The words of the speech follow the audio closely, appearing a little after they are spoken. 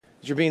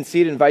As you're being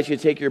seated, I invite you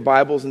to take your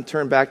Bibles and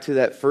turn back to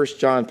that 1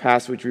 John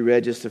passage we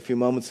read just a few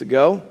moments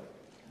ago.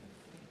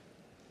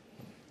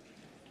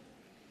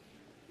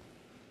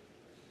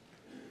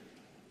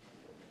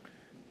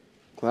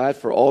 Glad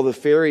for all the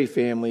Ferry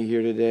family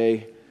here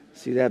today.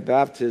 See that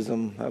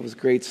baptism. That was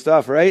great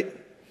stuff, right?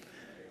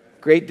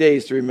 Great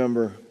days to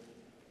remember.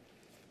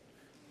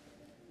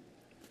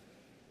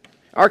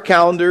 Our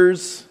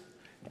calendars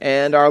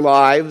and our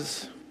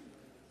lives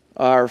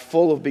are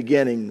full of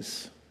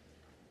beginnings.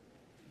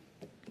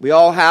 We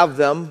all have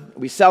them.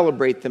 We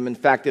celebrate them, in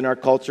fact, in our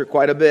culture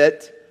quite a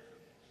bit.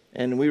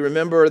 And we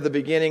remember the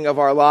beginning of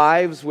our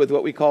lives with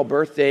what we call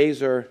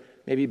birthdays, or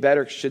maybe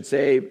better should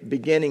say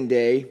beginning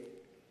day.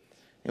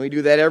 And we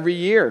do that every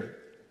year.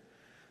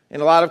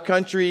 In a lot of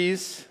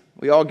countries,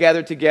 we all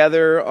gather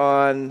together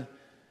on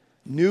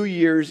New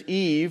Year's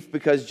Eve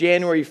because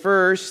January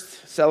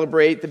 1st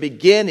celebrate the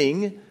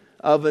beginning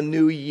of a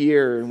new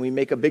year. And we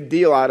make a big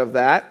deal out of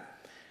that.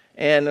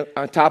 And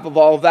on top of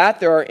all of that,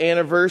 there are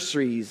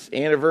anniversaries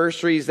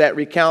that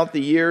recount the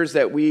years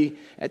that we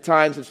at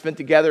times have spent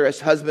together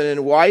as husband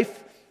and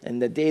wife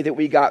and the day that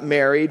we got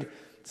married.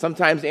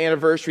 Sometimes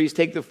anniversaries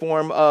take the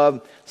form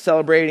of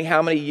celebrating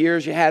how many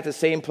years you had at the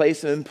same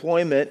place of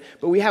employment.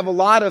 But we have a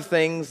lot of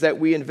things that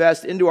we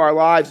invest into our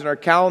lives and our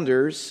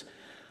calendars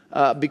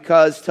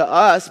because to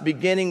us,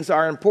 beginnings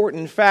are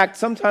important. In fact,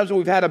 sometimes when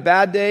we've had a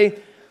bad day,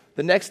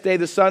 the next day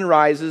the sun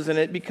rises and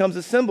it becomes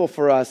a symbol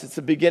for us. It's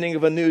the beginning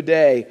of a new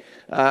day,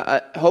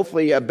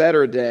 hopefully a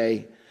better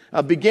day.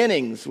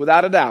 Beginnings,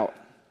 without a doubt,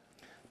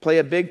 play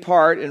a big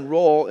part and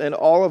role in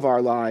all of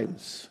our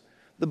lives.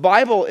 The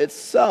Bible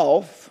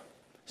itself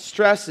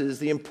stresses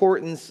the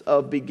importance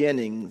of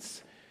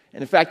beginnings.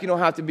 And in fact, you don't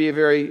have to be a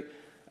very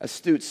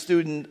astute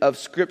student of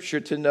Scripture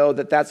to know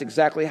that that's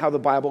exactly how the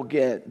Bible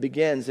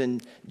begins.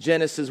 In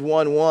Genesis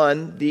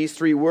 1:1, these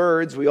three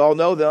words, we all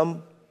know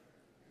them.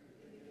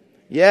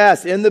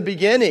 Yes, in the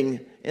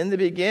beginning.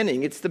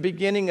 It's the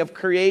beginning of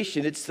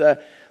creation. It's the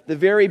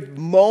very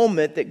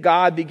moment that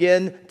God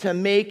began to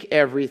make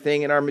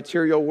everything in our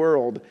material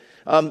world.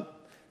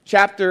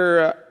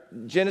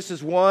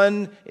 Genesis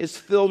 1 is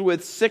filled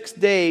with 6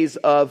 days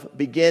of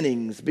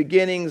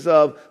beginnings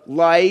of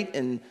light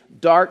and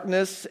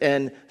darkness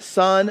and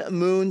sun,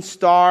 moon,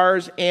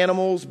 stars,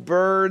 animals,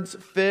 birds,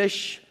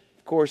 fish,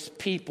 of course,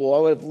 people. I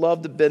would have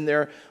loved to have been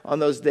there on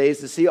those days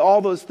to see all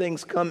those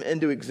things come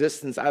into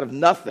existence out of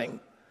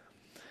nothing.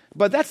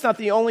 But that's not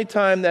the only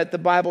time that the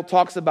Bible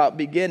talks about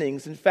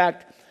beginnings. In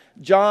fact,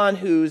 John,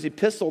 whose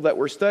epistle that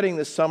we're studying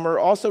this summer,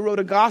 also wrote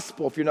a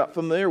gospel, if you're not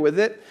familiar with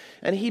it.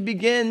 And he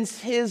begins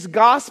his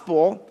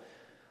gospel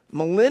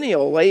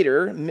millenniums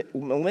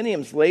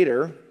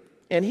later.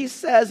 And he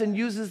says and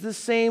uses the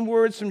same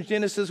words from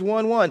Genesis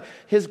 1:1.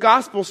 His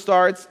gospel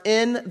starts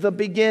in the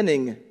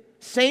beginning.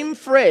 Same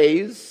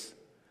phrase,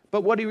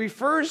 but what he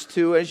refers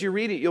to, as you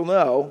read it, you'll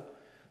know,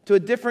 to a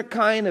different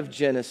kind of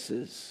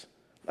Genesis.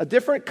 A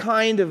different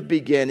kind of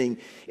beginning.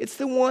 It's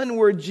the one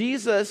where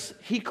Jesus,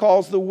 he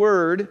calls the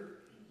Word,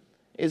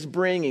 is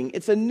bringing.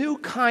 It's a new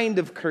kind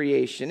of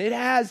creation. It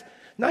has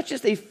not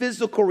just a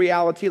physical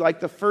reality like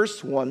the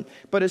first one,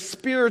 but a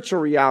spiritual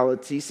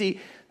reality. See,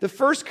 the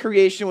first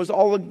creation was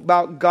all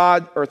about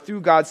God, or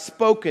through God's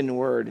spoken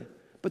word.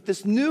 But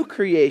this new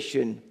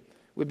creation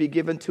would be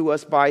given to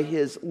us by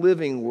his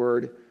living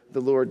word, the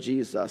Lord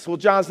Jesus. Well,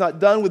 John's not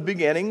done with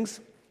beginnings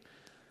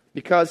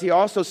because he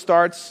also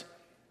starts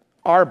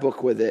our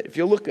book with it. If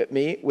you look at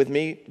with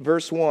me,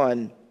 verse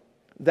 1,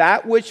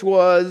 that which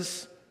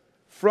was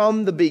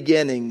from the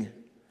beginning.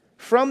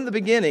 From the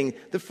beginning.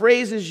 The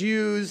phrase is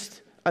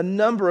used a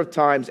number of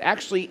times,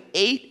 actually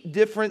 8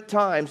 different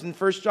times in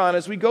 1 John.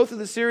 As we go through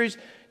the series,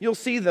 you'll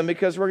see them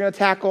because we're going to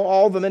tackle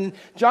all of them. And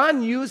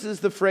John uses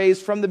the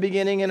phrase from the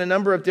beginning in a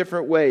number of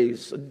different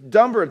ways, a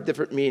number of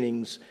different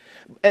meanings.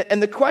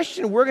 And the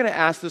question we're going to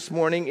ask this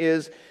morning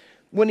is,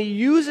 when he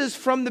uses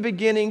from the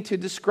beginning to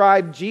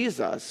describe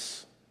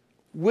Jesus,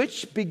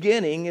 which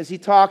beginning is he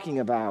talking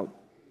about?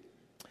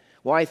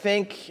 Well, I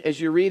think as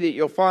you read it,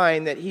 you'll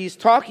find that he's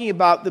talking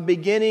about the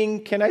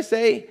beginning, can I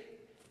say,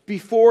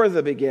 before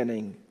the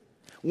beginning.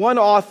 One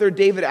author,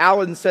 David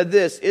Allen, said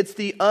this: it's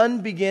the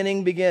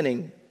unbeginning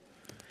beginning.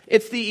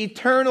 It's the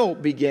eternal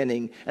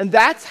beginning. And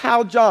that's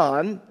how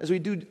John, as we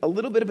do a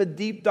little bit of a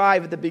deep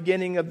dive at the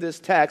beginning of this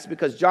text,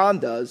 because John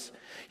does,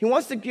 he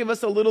wants to give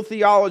us a little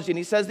theology. And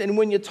he says, and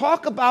when you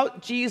talk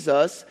about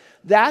Jesus,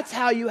 that's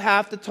how you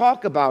have to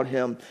talk about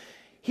him.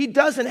 He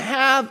doesn't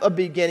have a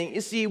beginning.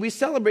 You see, we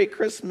celebrate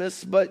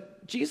Christmas,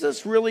 but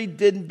Jesus really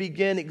didn't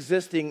begin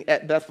existing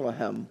at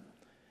Bethlehem.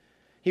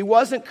 He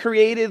wasn't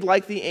created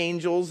like the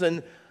angels,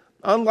 and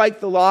unlike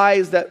the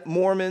lies that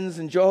Mormons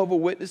and Jehovah's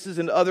Witnesses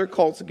and other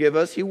cults give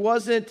us, he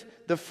wasn't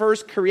the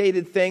first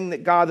created thing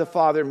that God the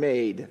Father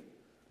made.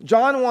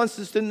 John wants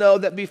us to know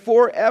that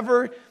before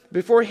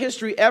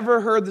history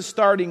ever heard the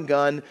starting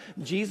gun,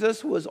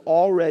 Jesus was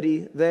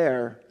already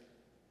there.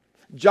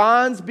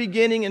 John's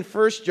beginning in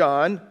 1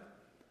 John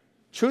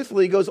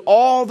truthfully goes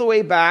all the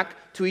way back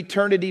to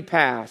eternity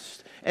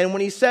past. And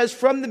when he says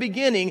from the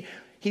beginning,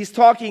 he's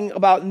talking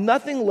about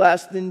nothing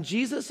less than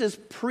Jesus'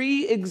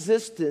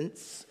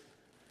 pre-existence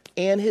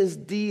and his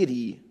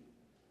deity.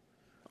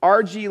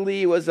 R.G.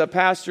 Lee was a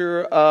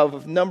pastor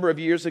of a number of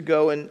years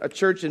ago in a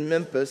church in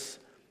Memphis,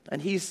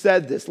 and he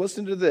said this.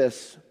 Listen to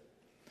this.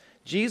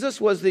 Jesus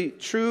was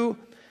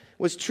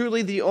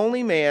truly the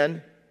only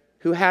man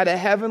who had a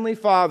heavenly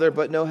father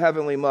but no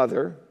heavenly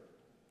mother.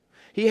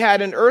 He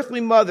had an earthly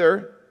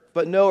mother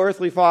but no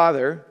earthly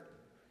father,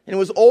 and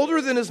was older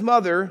than his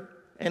mother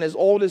and as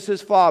old as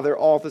his father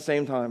all at the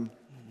same time.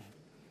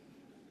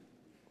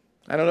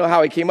 I don't know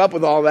how he came up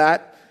with all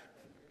that.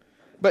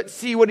 But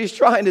see, what he's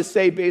trying to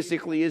say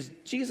basically is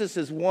Jesus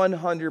is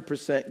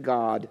 100%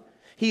 God.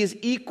 He is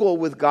equal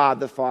with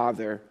God the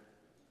Father.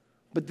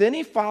 But then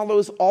he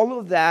follows all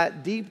of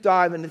that deep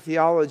dive into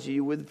theology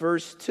with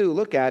verse 2.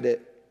 Look at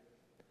it.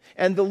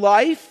 And the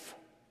life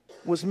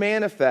was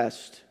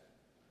manifest.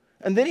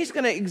 And then he's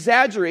going to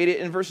exaggerate it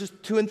in verses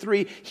 2 and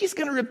 3. He's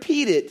going to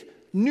repeat it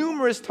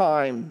numerous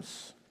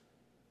times.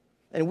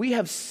 And we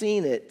have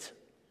seen it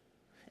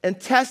and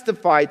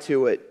testified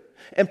to it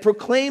and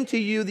proclaim to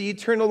you the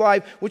eternal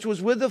life which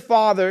was with the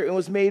Father and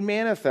was made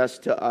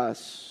manifest to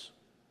us.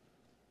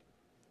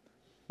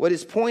 What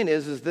his point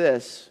is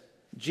this.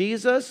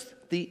 Jesus,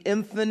 the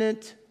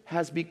infinite,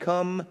 has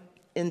become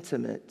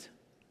intimate.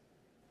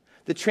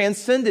 The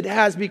transcendent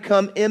has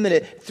become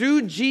immanent.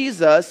 Through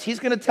Jesus, he's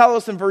going to tell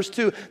us in verse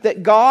 2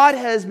 that God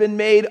has been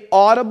made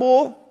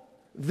audible,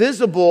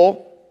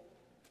 visible,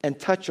 and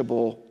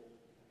touchable.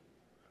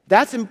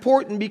 That's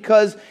important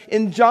because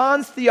in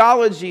John's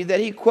theology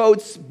that he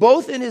quotes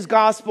both in his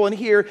gospel and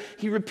here,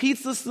 he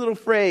repeats this little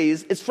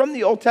phrase. It's from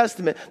the Old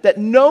Testament that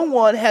no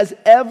one has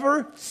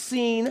ever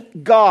seen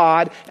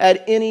God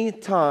at any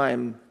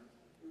time.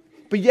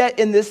 But yet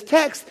in this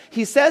text,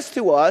 he says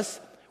to us,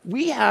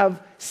 we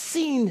have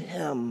seen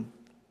him.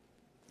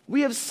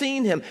 We have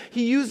seen him.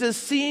 He uses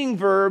seeing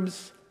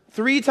verbs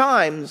 3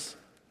 times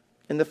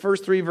in the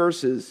first 3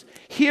 verses.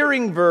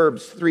 Hearing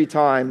verbs 3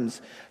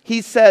 times.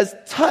 He says,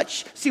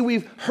 touch. See,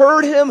 we've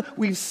heard him,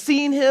 we've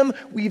seen him,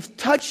 we've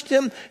touched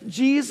him.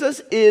 Jesus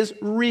is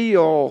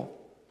real.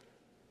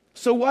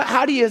 So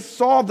how do you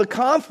solve the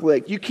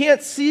conflict? You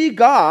can't see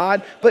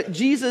God, but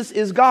Jesus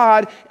is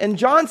God. And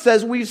John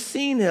says we've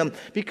seen him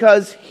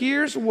because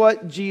here's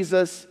what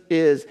Jesus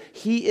is.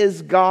 He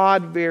is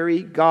God,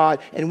 very God.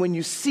 And when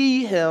you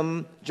see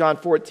him, John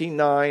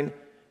 14:9,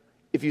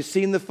 if you've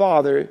seen the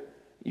Father,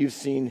 you've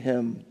seen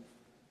him.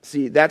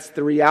 See, that's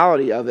the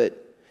reality of it.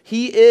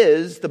 He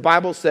is, the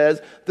Bible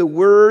says, the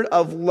word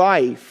of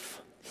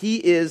life. He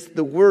is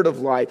the word of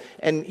life.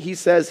 And he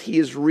says he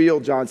is real,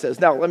 John says.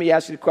 Now, let me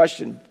ask you a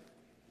question.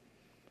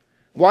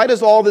 Why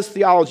does all this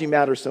theology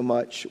matter so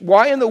much?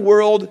 Why in the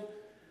world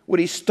would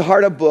he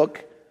start a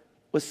book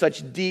with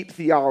such deep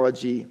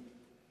theology?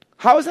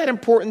 How is that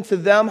important to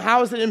them?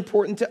 How is it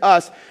important to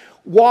us?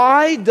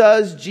 Why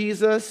does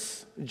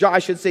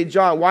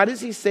John, why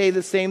does he say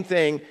the same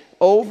thing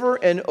over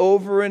and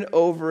over and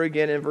over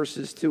again in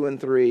verses 2 and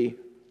 3?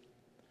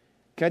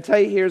 Can I tell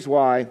you here's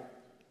why?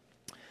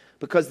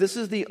 Because this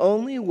is the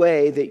only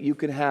way that you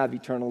can have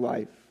eternal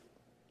life.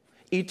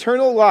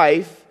 Eternal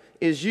life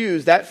is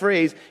used, that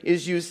phrase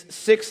is used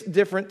 6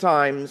 different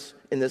times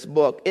in this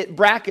book. It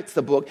brackets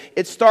the book.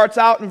 It starts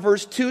out in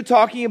verse 2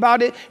 talking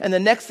about it, and the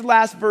next to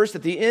last verse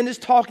at the end is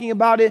talking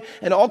about it,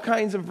 and all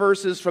kinds of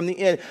verses from the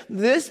end.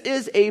 This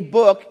is a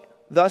book,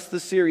 thus the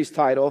series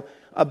title,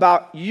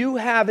 about you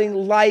having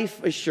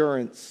life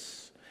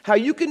assurance. How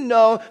you can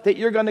know that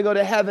you're going to go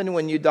to heaven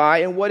when you die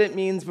and what it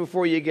means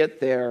before you get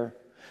there.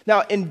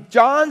 Now, in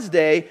John's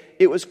day,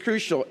 it was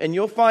crucial, and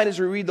you'll find as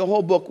we read the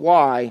whole book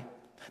why.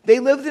 They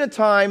lived in a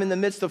time in the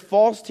midst of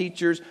false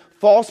teachers,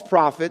 false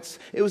prophets.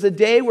 It was a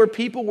day where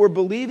people were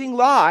believing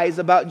lies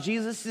about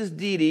Jesus'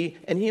 deity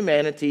and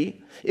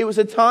humanity. It was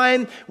a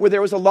time where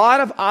there was a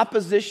lot of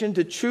opposition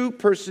to true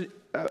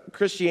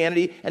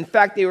Christianity. In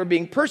fact, they were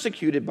being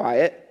persecuted by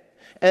it.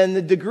 And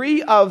the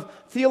degree of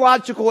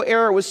theological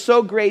error was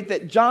so great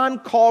that John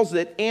calls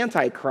it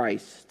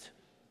Antichrist.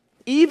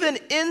 Even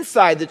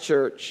inside the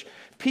church,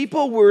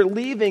 people were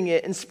leaving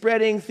it and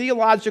spreading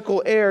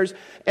theological errors,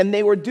 and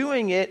they were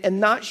doing it and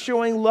not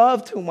showing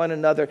love to one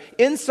another.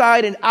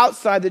 Inside and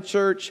outside the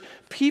church,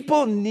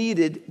 people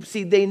needed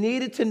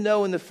to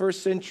know in the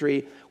first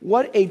century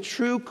what a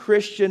true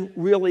Christian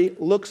really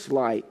looks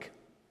like.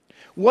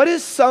 What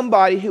is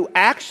somebody who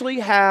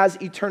actually has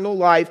eternal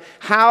life?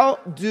 How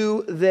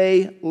do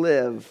they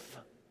live?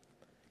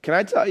 Can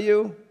I tell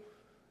you?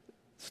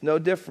 It's no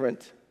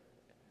different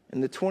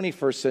in the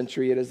 21st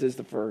century as it is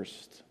the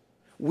first.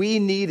 We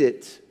need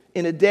it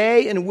in a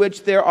day in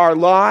which there are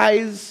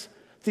lies,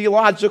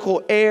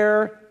 theological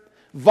error,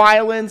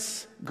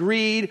 violence,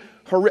 greed,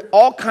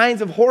 all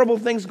kinds of horrible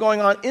things going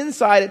on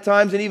inside at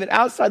times and even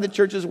outside the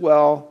church as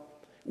well.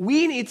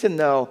 We need to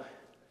know.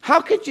 How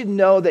could you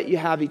know that you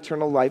have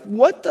eternal life?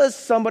 What does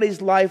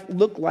somebody's life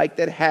look like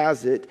that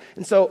has it?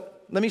 And so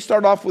let me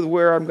start off with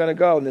where I'm going to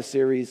go in this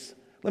series.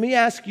 Let me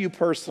ask you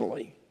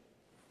personally,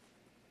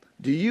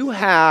 do you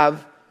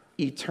have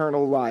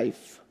eternal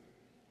life?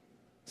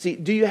 See,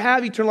 do you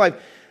have eternal life?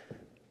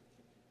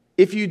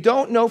 If you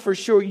don't know for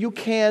sure, you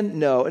can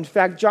know. In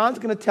fact, John's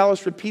going to tell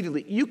us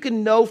repeatedly, you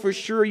can know for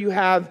sure you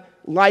have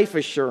life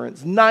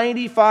assurance.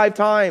 95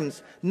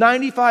 times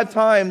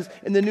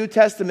in the New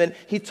Testament,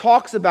 he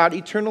talks about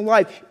eternal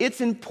life.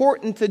 It's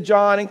important to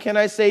John, and can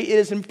I say it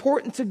is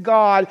important to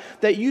God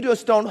that you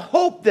just don't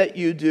hope that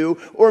you do,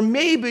 or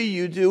maybe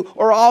you do,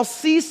 or I'll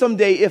see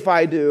someday if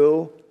I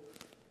do.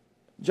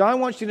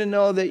 John wants you to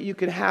know that you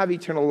can have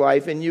eternal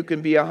life and you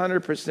can be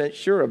 100%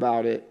 sure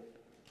about it.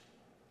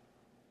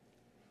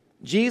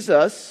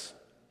 Jesus,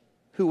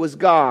 who was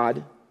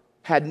God,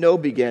 had no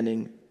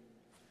beginning.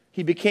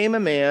 He became a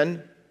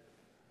man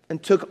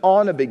and took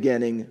on a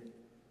beginning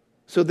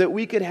so that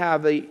we could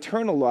have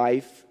eternal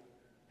life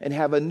and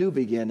have a new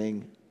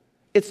beginning.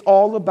 It's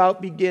all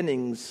about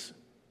beginnings.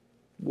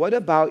 What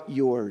about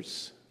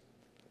yours?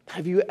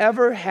 Have you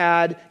ever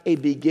had a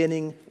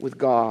beginning with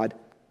God?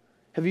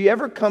 Have you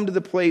ever come to the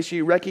place where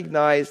you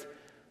recognize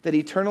that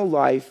eternal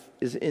life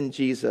is in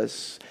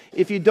Jesus?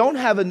 If you don't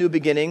have a new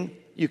beginning,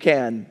 you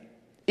can.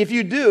 If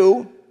you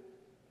do,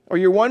 or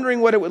you're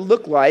wondering what it would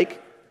look like,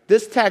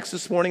 this text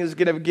this morning is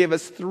going to give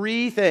us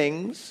three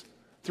things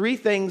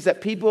that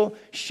people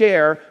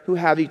share who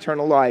have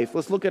eternal life.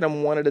 Let's look at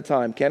them one at a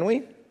time, can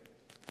we?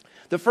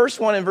 The first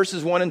one in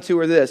verses 1 and 2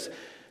 are this.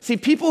 See,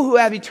 people who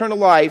have eternal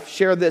life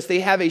share this. They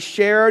have a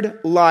shared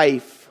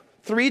life.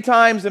 3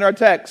 times in our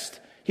text,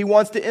 he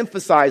wants to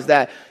emphasize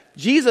that.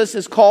 Jesus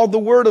is called the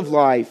Word of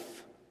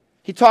Life.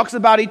 He talks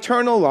about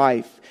eternal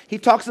life. He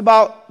talks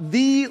about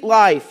the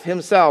life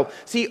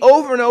himself. See,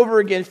 over and over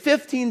again,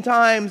 15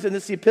 times in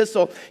this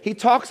epistle, he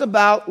talks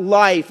about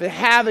life and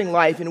having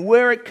life and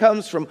where it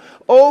comes from.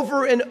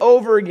 Over and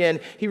over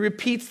again, he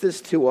repeats this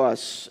to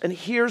us. And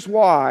here's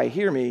why.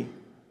 Hear me.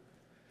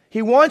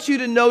 He wants you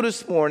to know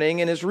this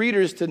morning and his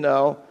readers to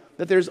know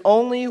that there's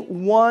only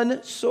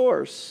one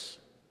source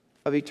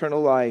of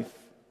eternal life.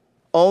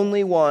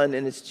 Only one,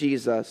 and it's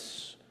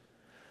Jesus.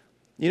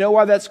 You know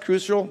why that's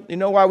crucial? You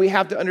know why we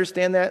have to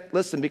understand that?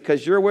 Listen,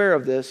 because you're aware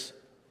of this.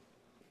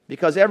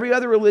 Because every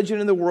other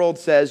religion in the world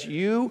says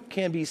you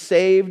can be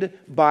saved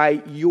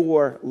by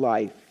your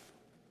life.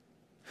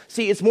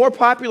 See, it's more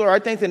popular, I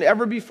think, than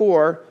ever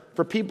before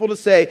for people to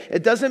say,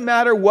 it doesn't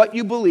matter what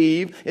you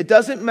believe. It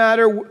doesn't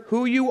matter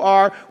who you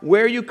are,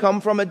 where you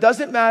come from. It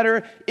doesn't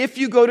matter if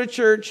you go to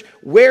church,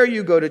 where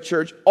you go to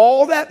church.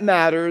 All that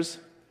matters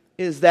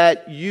is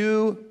that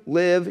you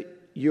live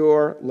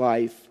your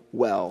life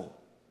well.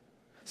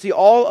 See,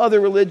 all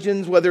other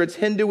religions, whether it's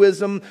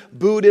Hinduism,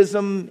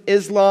 Buddhism,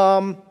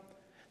 Islam,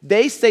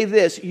 they say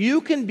this: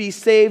 you can be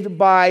saved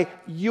by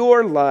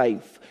your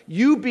life.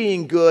 You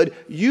being good,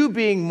 you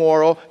being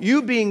moral,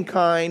 you being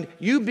kind,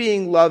 you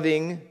being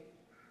loving.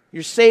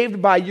 You're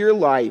saved by your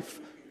life.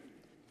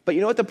 But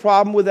you know what the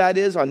problem with that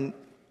is? On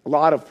a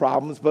lot of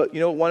problems, but you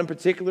know what one in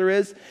particular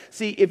is?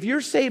 See, if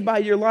you're saved by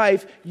your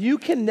life, you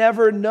can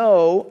never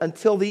know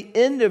until the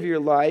end of your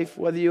life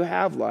whether you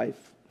have life.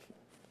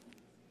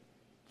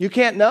 You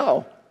can't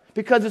know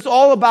because it's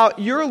all about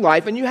your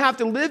life, and you have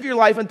to live your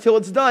life until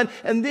it's done,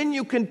 and then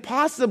you can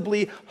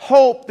possibly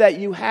hope that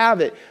you have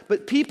it.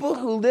 But people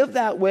who live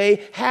that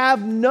way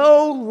have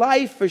no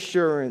life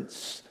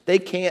assurance. They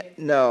can't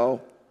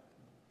know.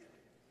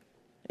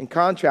 In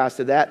contrast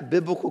to that,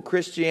 biblical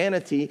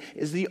Christianity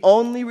is the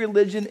only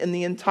religion in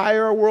the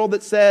entire world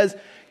that says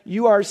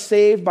you are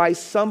saved by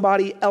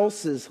somebody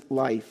else's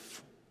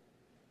life,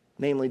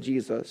 namely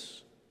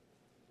Jesus.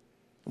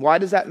 Why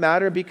does that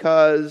matter?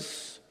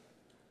 Because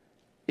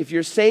if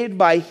you're saved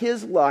by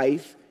his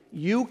life,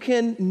 you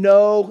can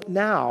know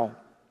now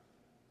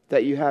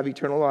that you have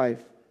eternal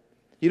life.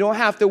 You don't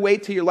have to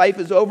wait till your life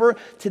is over.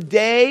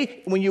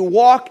 Today, when you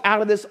walk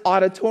out of this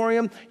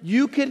auditorium,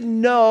 you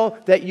can know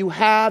that you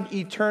have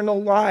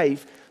eternal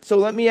life. So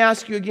let me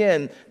ask you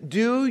again,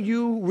 do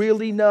you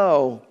really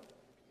know?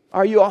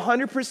 Are you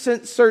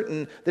 100%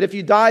 certain that if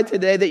you died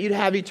today that you'd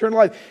have eternal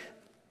life?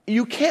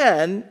 You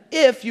can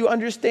if you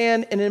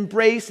understand and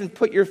embrace and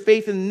put your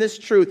faith in this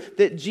truth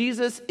that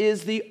Jesus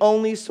is the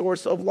only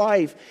source of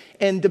life.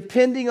 And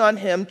depending on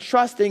him,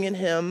 trusting in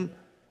him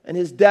and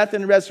his death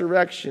and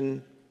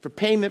resurrection for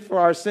payment for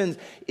our sins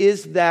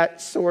is that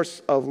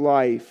source of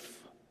life.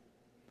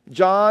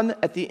 John,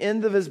 at the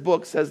end of his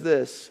book, says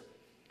this,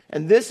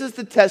 and this is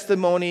the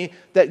testimony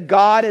that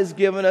God has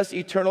given us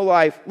eternal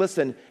life.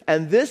 Listen,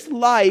 and this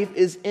life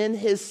is in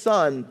his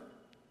Son.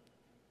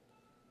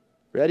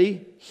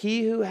 Ready?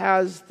 He who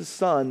has the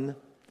Son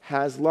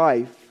has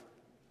life,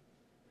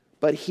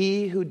 but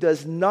he who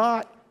does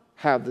not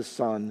have the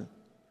Son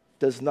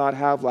does not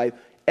have life.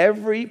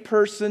 Every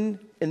person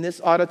in this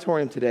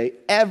auditorium today,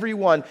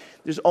 everyone,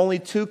 there's only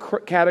 2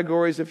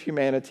 categories of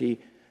humanity.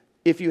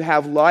 If you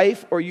have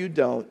life or you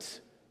don't.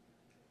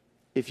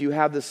 If you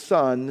have the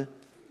Son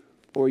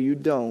or you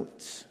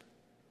don't.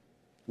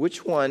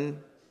 Which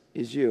one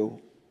is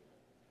you?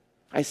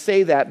 I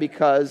say that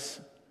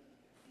because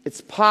it's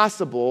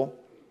possible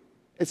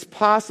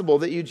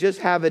that you just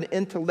have an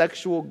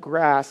intellectual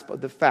grasp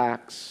of the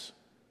facts.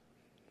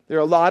 There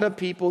are a lot of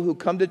people who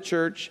come to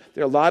church.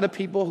 There are a lot of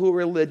people who are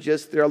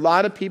religious. There are a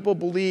lot of people who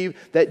believe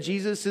that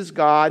Jesus is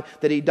God,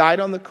 that he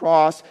died on the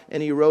cross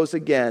and he rose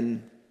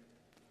again.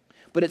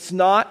 But it's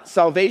not,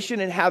 salvation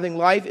and having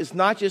life is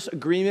not just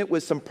agreement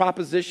with some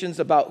propositions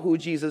about who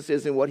Jesus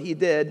is and what he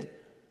did.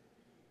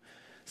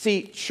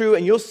 See, true,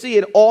 and you'll see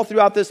it all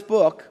throughout this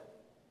book,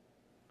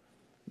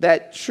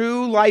 that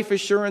true life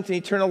assurance and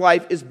eternal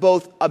life is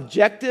both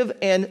objective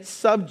and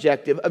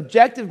subjective.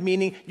 Objective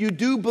meaning you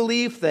do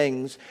believe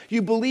things.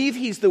 You believe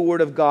he's the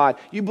Word of God.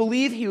 You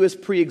believe he was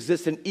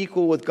pre-existent,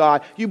 equal with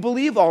God. You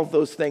believe all of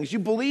those things. You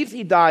believe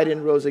he died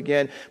and rose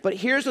again. But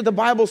here's what the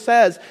Bible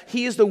says.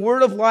 He is the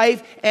Word of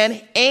life,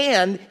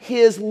 and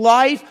his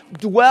life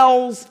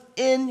dwells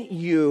in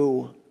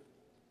you.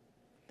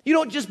 You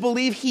don't just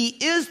believe he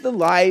is the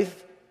life.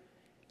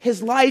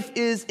 His life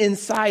is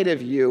inside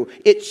of you.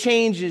 It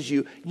changes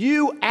you.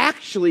 You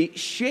actually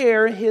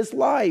share his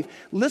life.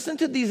 Listen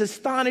to these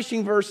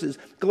astonishing verses.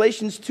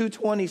 Galatians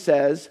 2:20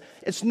 says,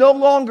 it's no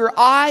longer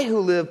I who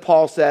live,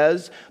 Paul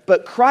says,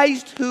 but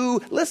Christ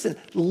who, listen,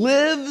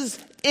 lives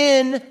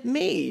in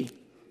me.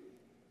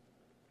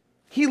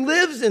 He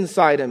lives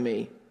inside of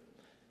me.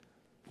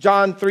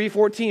 John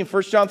 3:14,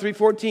 1 John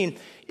 3:14.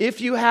 If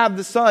you have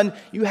the Son,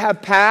 you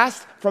have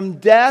passed from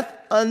death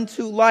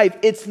unto life.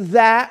 It's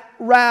that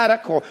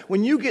radical.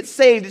 When you get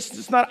saved, it's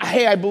just not,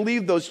 hey, I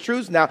believe those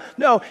truths now.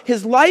 No,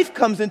 his life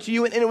comes into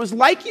you, and it was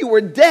like you were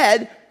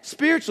dead,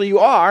 spiritually you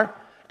are,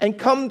 and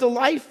come to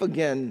life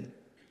again.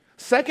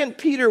 2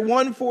 Peter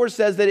 1:4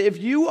 says that if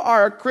you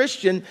are a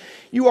Christian,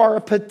 you are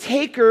a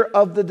partaker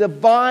of the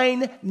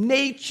divine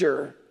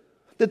nature,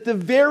 that the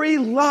very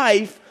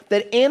life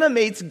that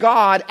animates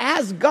God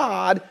as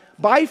God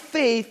by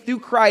faith through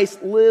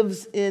Christ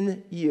lives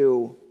in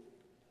you.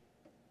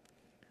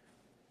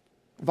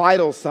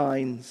 Vital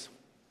signs.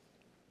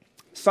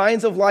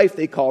 Signs of life,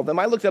 they call them.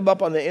 I looked them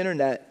up on the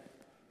internet.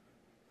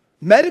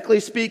 Medically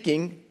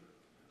speaking,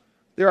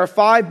 there are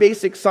 5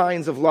 basic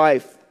signs of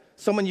life.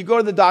 So when you go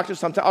to the doctor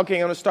sometimes, okay,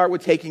 I'm going to start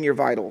with taking your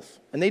vitals.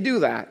 And they do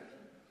that.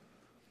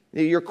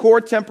 Your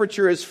core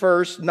temperature is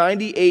first,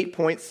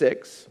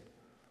 98.6.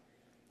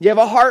 You have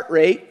a heart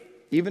rate,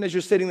 even as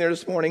you're sitting there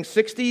this morning,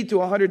 60 to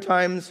 100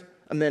 times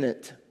a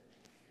minute.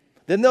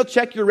 Then they'll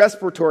check your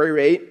respiratory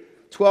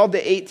rate, 12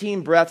 to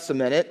 18 breaths a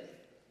minute.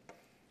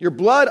 Your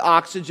blood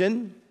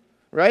oxygen,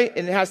 right?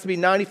 And it has to be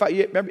 95.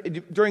 Remember,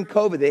 during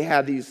COVID, they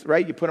had these,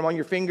 right? You put them on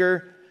your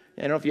finger.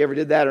 I don't know if you ever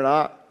did that or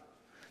not.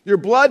 Your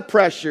blood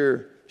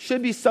pressure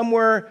should be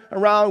somewhere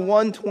around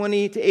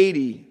 120 to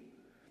 80.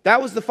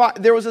 That was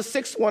there was a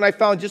 6th one I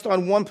found just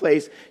on one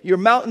place. Your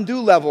Mountain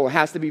Dew level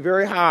has to be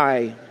very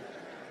high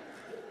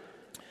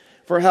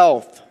for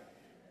health.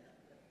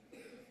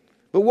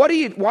 But why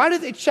do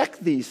they check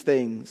these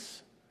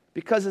things?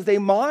 Because as they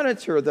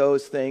monitor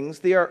those things,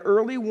 they are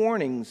early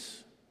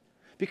warnings.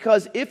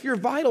 Because if your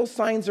vital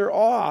signs are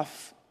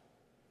off,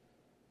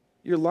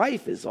 your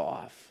life is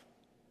off.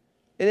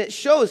 And it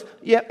shows,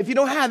 if you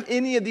don't have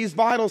any of these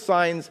vital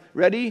signs,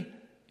 ready?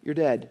 You're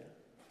dead.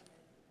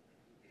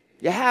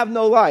 You have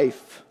no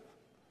life.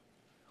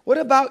 What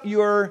about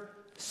your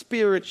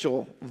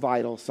spiritual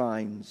vital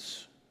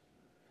signs?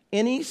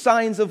 Any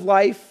signs of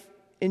life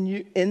in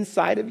you,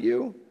 inside of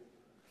you?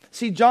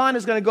 See, John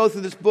is going to go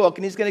through this book,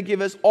 and he's going to give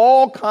us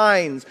all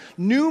kinds,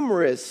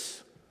 numerous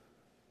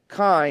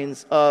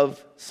kinds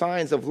of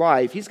signs of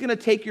life. He's going to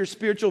take your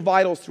spiritual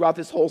vitals throughout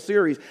this whole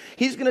series.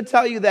 He's going to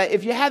tell you that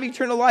if you have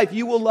eternal life,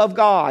 you will love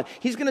God.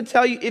 He's going to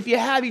tell you if you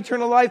have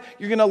eternal life,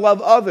 you're going to love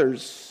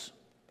others.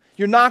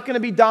 You're not going to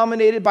be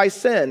dominated by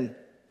sin.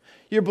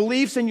 Your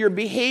beliefs and your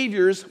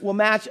behaviors will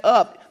match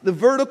up. The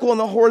vertical and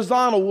the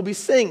horizontal will be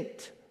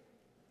synced.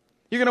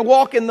 You're going to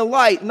walk in the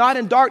light, not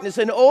in darkness.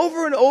 And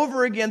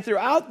over again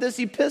throughout this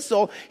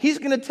epistle, he's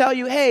going to tell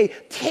you, hey,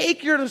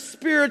 take your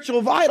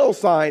spiritual vital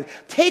signs.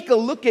 Take a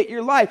look at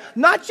your life.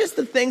 Not just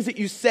the things that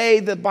you say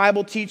the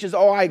Bible teaches,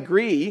 oh, I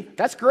agree.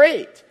 That's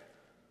great.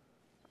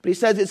 But he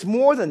says it's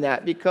more than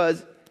that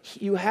because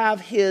you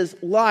have his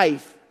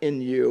life in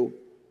you.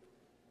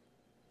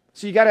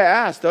 So you got to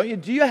ask, don't you?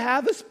 Do you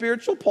have a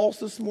spiritual pulse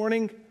this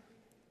morning?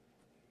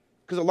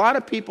 Because a lot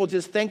of people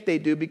just think they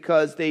do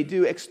because they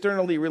do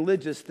externally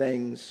religious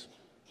things.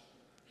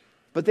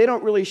 But they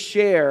don't really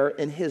share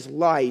in his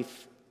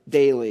life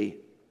daily.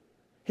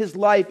 His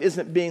life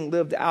isn't being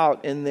lived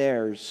out in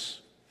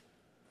theirs.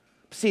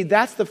 See,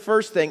 that's the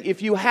first thing.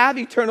 If you have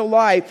eternal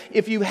life,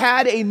 if you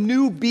had a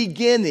new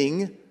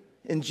beginning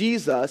in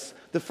Jesus,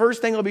 the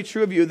first thing will be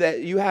true of you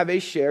that you have a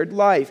shared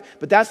life.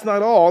 But that's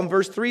not all. And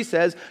verse 3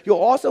 says, you'll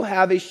also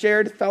have a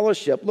shared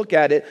fellowship. Look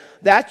at it.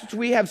 That which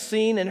we have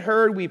seen and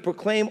heard, we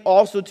proclaim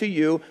also to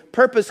you.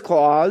 Purpose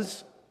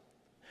clause.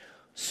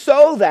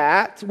 So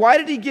that, why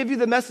did he give you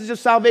the message of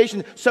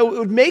salvation? So it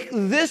would make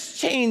this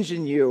change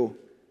in you.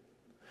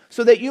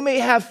 So that you may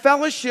have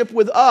fellowship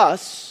with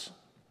us,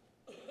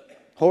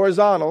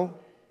 horizontal.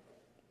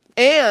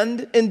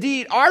 And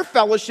indeed, our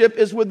fellowship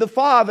is with the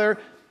Father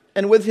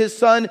and with his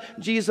Son,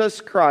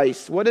 Jesus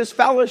Christ. What is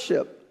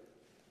fellowship?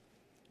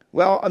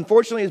 Well,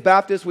 unfortunately, as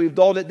Baptists, we've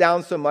dulled it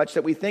down so much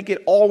that we think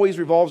it always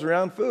revolves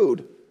around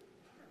food.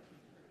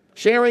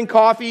 Sharing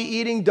coffee,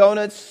 eating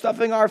donuts,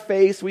 stuffing our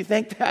face, we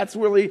think that's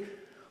really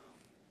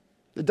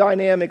the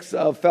dynamics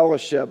of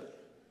fellowship.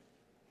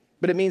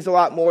 But it means a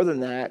lot more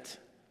than that.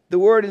 The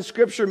word in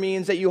Scripture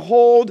means that you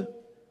hold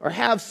or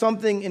have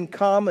something in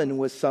common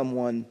with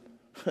someone.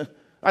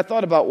 I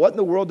thought about what in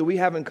the world do we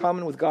have in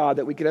common with God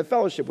that we could have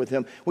fellowship with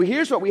Him? Well,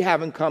 here's what we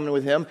have in common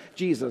with Him: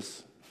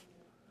 Jesus.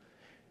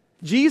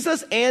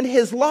 Jesus and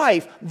His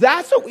life.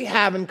 That's what we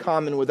have in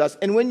common with us.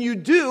 And when you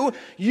do,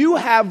 you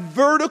have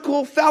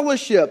vertical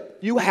fellowship.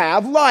 You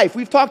have life.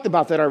 We've talked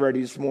about that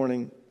already this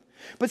morning.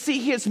 But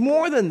see, it's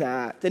more than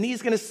that. And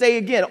he's going to say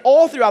again,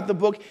 all throughout the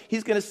book,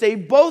 he's going to say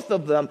both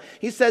of them.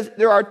 He says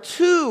there are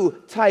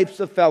two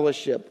types of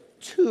fellowship.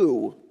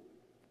 Two.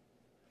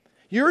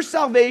 Your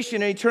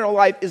salvation and eternal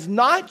life is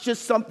not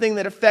just something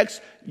that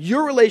affects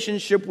your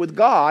relationship with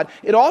God.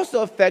 It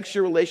also affects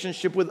your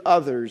relationship with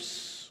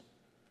others.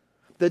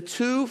 The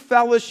two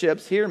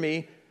fellowships, hear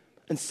me,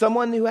 and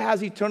someone who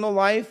has eternal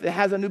life, that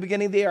has a new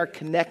beginning, they are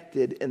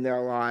connected in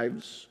their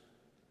lives.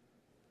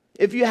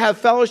 If you have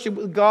fellowship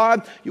with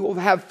God, you will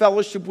have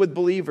fellowship with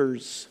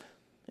believers.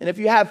 And if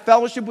you have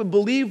fellowship with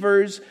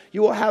believers,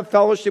 you will have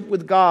fellowship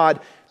with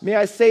God. May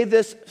I say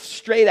this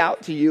straight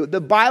out to you?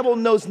 The Bible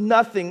knows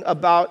nothing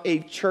about a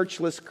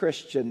churchless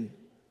Christian.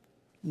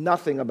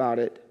 Nothing about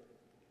it.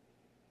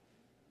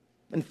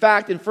 In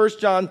fact, in 1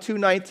 John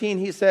 2:19,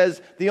 he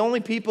says the only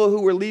people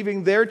who were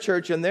leaving their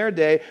church in their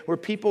day were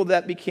people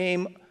that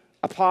became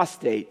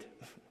apostate.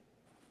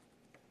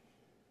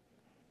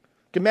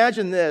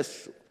 Imagine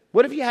this.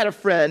 What if you had a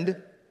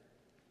friend,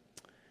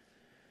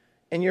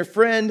 and you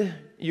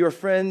were a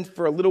friend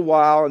for a little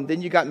while, and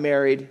then you got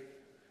married,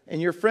 and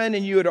your friend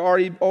and you had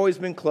always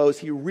been close.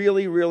 He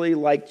really, really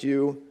liked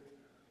you.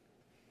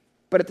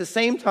 But at the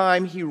same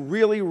time, he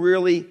really,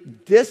 really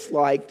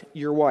disliked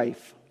your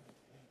wife.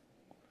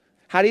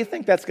 How do you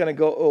think that's going to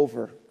go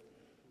over?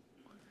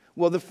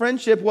 Well, the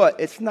friendship, what?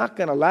 It's not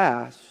going to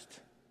last.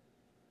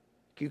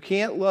 You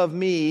can't love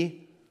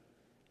me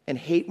and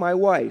hate my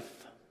wife.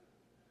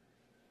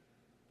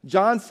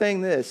 John's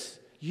saying this: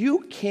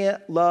 you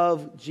can't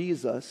love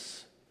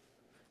Jesus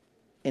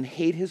and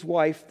hate his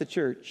wife, the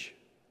church.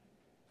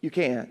 You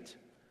can't.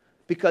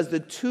 Because the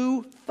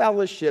two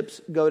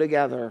fellowships go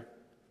together.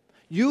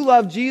 You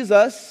love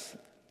Jesus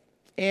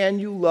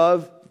and you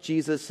love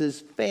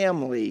Jesus'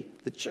 family,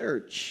 the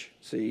church.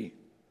 See?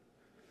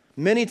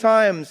 Many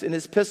times in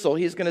his epistle,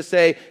 he's going to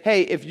say,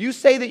 hey, if you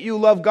say that you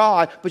love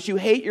God, but you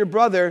hate your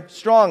brother,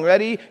 strong,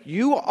 ready?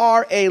 You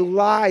are a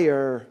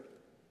liar.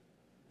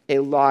 A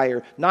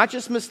liar. Not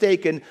just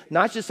mistaken,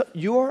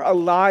 you're a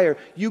liar.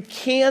 You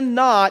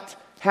cannot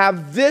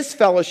have this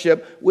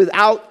fellowship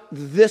without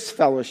this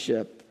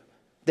fellowship.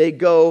 They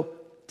go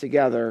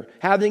together.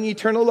 Having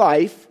eternal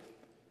life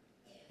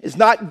is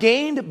not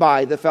gained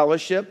by the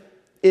fellowship,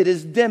 it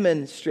is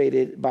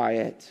demonstrated by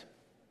it.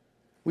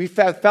 We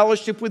have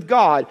fellowship with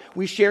God.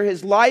 We share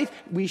His life,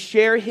 we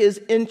share His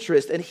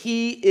interest, and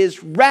He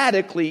is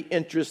radically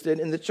interested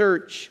in the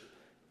church.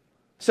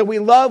 So we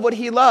love what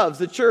He loves,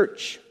 the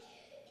church.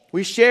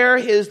 We share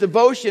His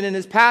devotion and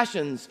His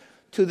passions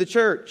to the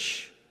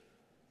church.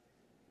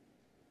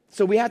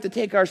 So we have to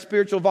take our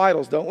spiritual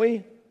vitals, don't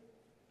we?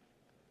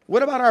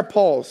 What about our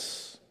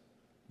pulse?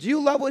 Do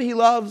you love what He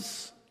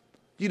loves?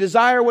 Do you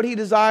desire what He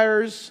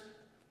desires?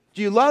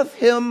 Do you love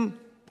Him,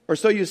 or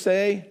so you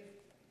say,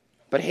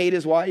 but hate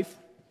His wife?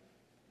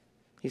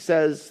 He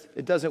says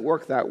it doesn't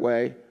work that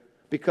way.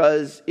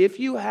 Because if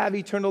you have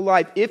eternal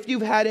life, if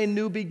you've had a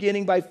new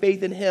beginning by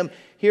faith in Him,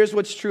 here's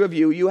what's true of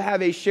you. You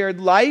have a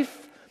shared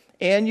life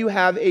and you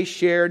have a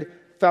shared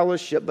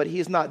fellowship, but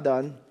He's not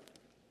done.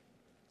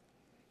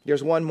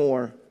 There's one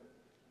more.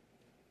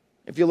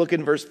 If you look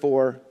in verse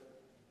 4,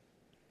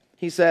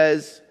 he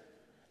says,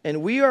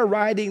 and we are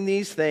writing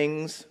these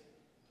things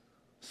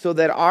so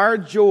that our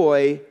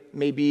joy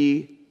may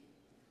be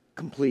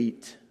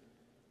complete.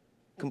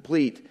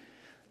 Complete.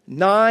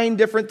 9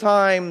 different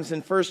times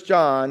in 1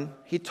 John,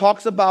 he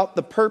talks about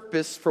the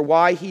purpose for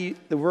why the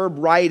verb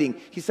writing.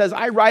 He says,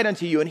 I write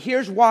unto you, and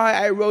here's why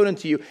I wrote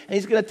unto you. And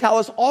he's going to tell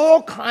us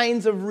all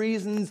kinds of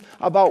reasons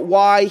about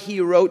why he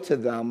wrote to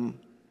them.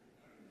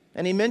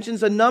 And he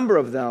mentions a number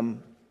of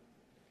them.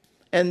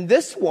 And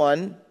this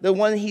one, the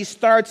one he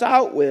starts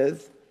out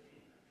with,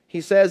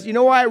 he says, you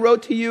know why I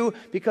wrote to you?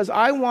 Because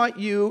I want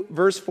you,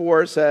 verse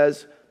 4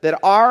 says, that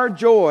our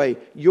joy,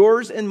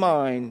 yours and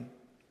mine,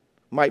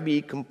 might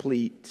be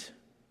complete.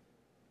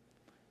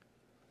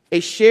 A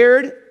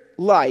shared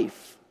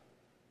life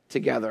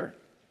together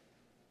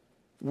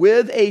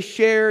with a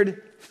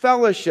shared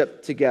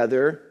fellowship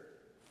together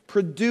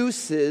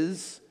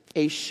produces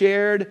a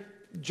shared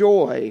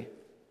joy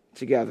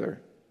together.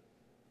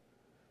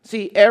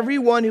 See,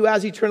 everyone who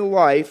has eternal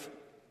life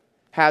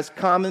has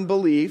common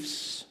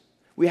beliefs.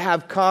 We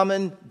have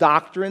common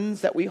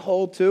doctrines that we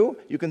hold to.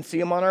 You can see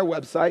them on our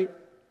website.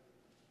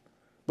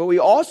 But we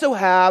also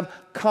have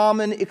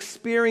common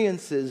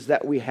experiences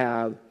that we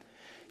have.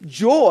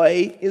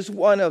 Joy is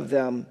one of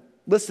them.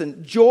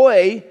 Listen,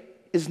 joy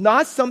is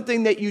not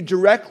something that you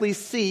directly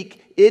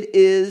seek. It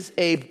is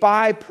a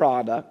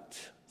byproduct.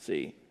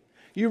 See,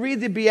 you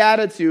read the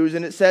Beatitudes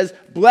and it says,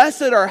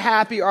 blessed or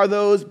happy are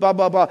those, blah,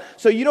 blah, blah.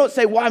 So you don't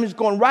say, well, I'm just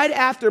going right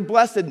after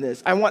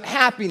blessedness. I want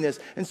happiness.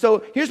 And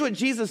so here's what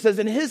Jesus says.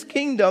 In his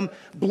kingdom,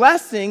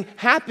 blessing,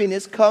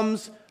 happiness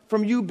comes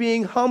from you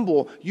being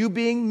humble, you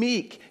being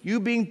meek, you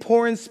being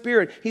poor in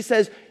spirit. He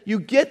says you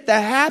get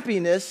the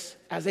happiness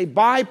as a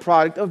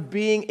byproduct of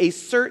being a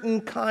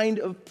certain kind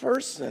of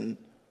person.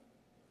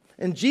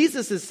 And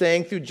Jesus is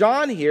saying, through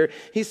John here,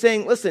 he's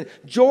saying, listen,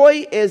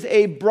 joy is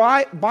a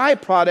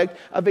byproduct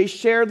of a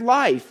shared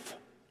life,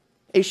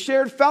 a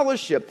shared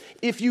fellowship.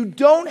 If you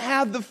don't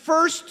have the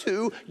first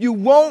two, you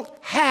won't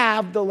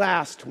have the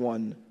last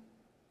one.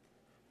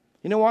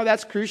 You know why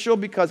that's crucial?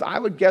 Because I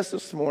would guess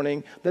this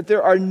morning that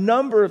there are a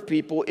number of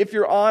people, if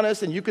you're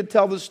honest and you could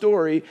tell the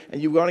story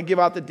and you want to give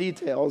out the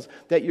details,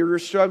 that you're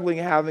struggling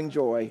having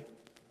joy.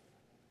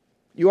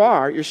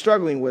 You're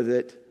struggling with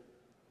it.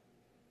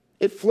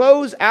 It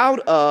flows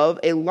out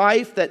of a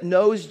life that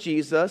knows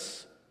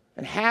Jesus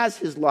and has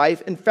his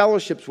life and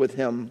fellowships with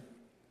him.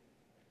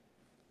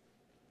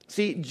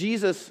 See,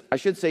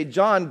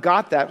 John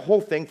got that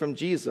whole thing from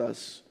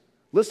Jesus.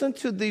 Listen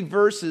to the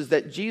verses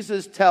that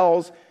Jesus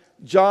tells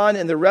John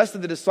and the rest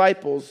of the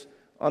disciples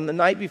on the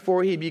night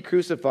before he'd be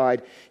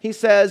crucified. He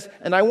says,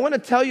 and I want to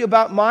tell you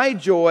about my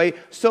joy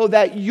so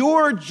that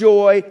your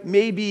joy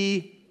may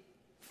be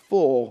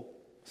full.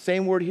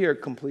 Same word here,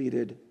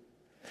 completed.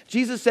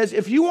 Jesus says,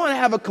 if you want to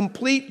have a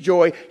complete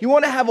joy, you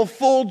want to have a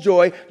full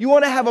joy, you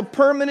want to have a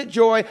permanent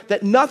joy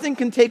that nothing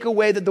can take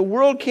away, that the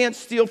world can't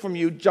steal from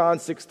you, John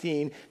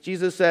 16,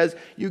 Jesus says,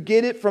 you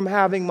get it from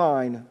having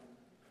mine.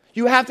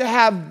 You have to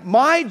have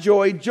my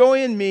joy,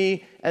 joy in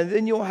me, and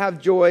then you'll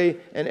have joy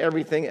in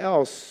everything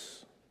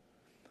else.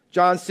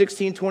 John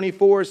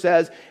 16:24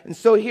 says, and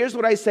so here's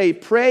what I say,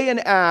 pray and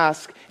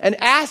ask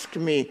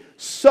me,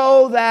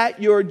 so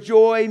that your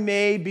joy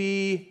may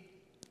be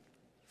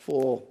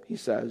full, he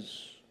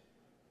says.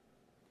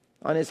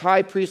 On his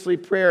high priestly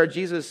prayer,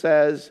 Jesus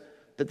says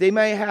that they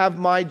may have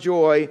my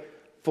joy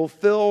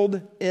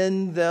fulfilled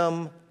in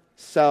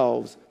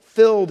themselves.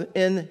 Filled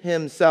in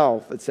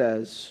himself, it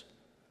says.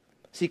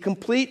 See,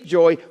 complete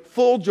joy,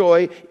 full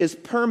joy is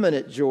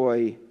permanent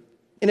joy.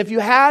 And if you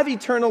have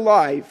eternal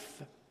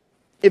life,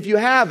 if you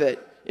have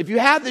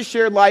the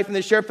shared life and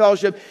the shared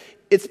fellowship,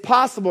 it's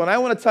possible, and I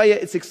want to tell you,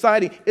 it's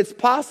exciting. It's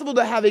possible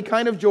to have a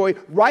kind of joy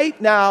right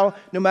now,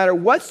 no matter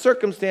what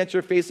circumstance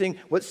you're facing,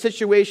 what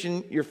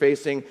situation you're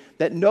facing,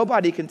 that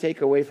nobody can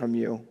take away from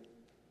you.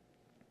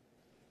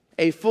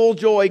 A full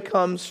joy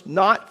comes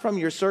not from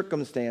your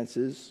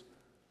circumstances,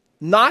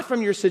 not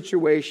from your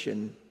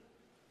situation,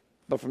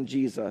 but from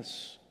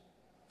Jesus.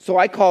 So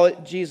I call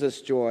it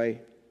Jesus joy.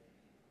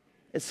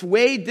 It's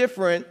way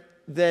different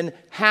than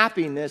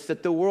happiness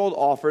that the world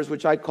offers,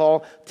 which I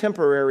call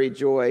temporary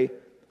joy,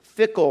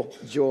 fickle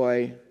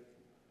joy.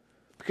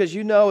 Because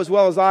you know as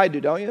well as I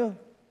do, don't you?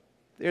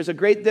 There's a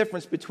great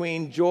difference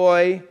between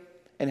joy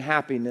and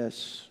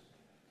happiness.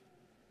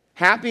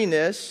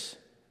 Happiness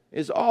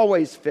is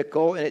always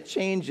fickle and it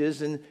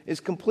changes and is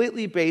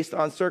completely based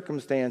on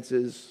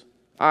circumstances,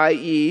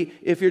 i.e.,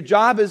 if your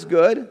job is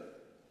good,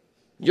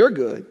 you're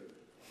good.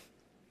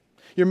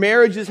 Your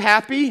marriage is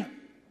happy,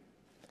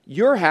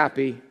 you're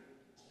happy.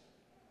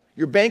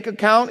 Your bank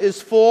account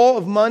is full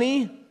of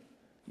money,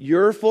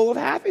 you're full of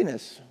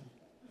happiness.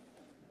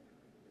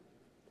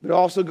 But it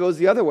also goes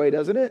the other way,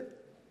 doesn't it?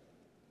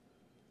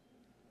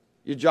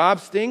 Your job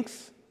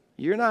stinks,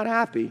 you're not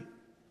happy.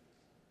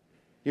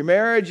 Your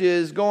marriage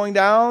is going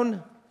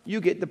down,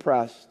 you get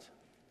depressed.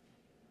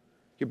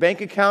 Your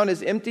bank account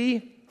is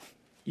empty,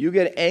 you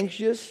get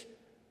anxious,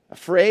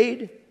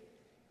 afraid,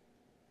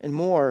 and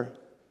more.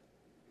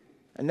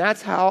 And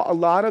that's how a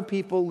lot of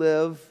people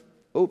live.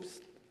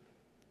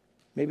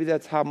 Maybe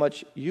that's how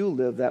much you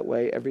live that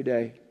way every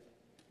day.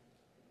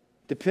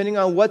 Depending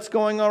on what's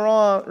going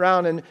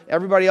around and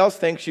everybody else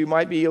thinks you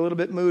might be a little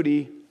bit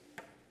moody.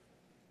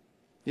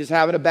 Just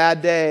having a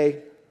bad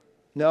day.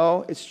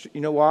 No, you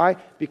know why?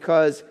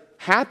 Because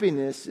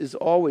happiness is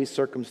always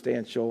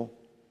circumstantial.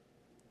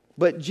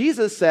 But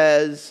Jesus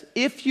says,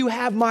 if you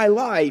have my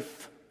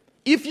life,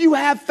 if you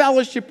have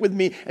fellowship with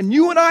me, and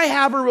you and I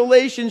have a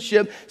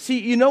relationship, see,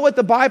 you know what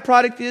the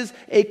byproduct is?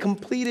 A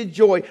completed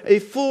joy, a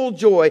full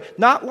joy,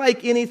 not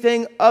like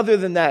anything other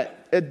than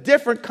that. A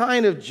different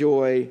kind of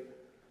joy.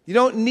 You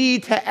don't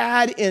need to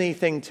add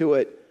anything to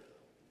it.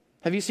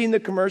 Have you seen the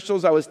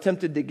commercials? I was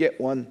tempted to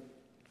get one.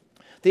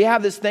 They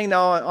have this thing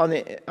now on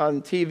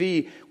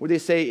TV where they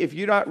say, if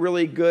you're not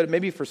really good,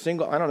 maybe for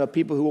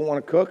people who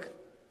want to cook,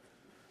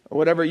 or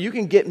whatever, you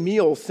can get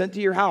meals sent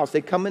to your house. They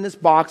come in this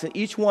box, and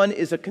each one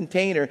is a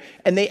container.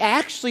 And they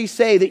actually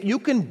say that you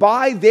can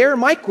buy their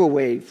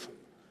microwave.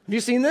 Have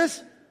you seen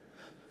this?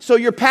 So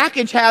your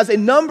package has a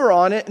number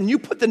on it, and you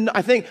put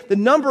the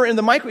number in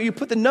the microwave, you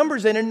put the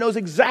numbers in, and it knows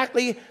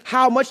exactly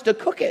how much to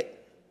cook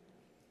it.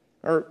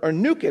 Or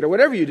nuke it, or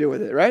whatever you do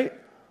with it, right?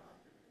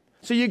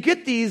 So you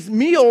get these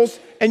meals,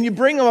 and you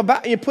bring them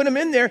about, and you put them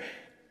in there,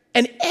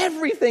 And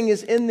everything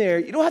is in there.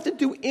 You don't have to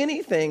do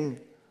anything.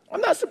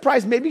 I'm not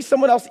surprised. Maybe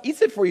someone else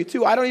eats it for you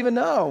too. I don't even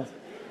know.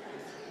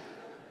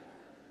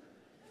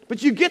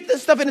 But you get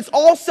this stuff and it's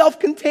all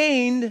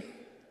self-contained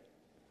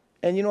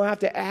and you don't have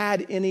to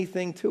add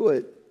anything to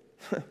it.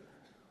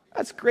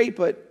 That's great,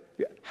 but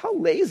how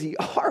lazy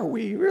are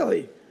we,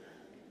 really?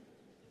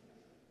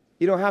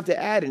 You don't have to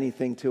add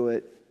anything to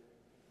it.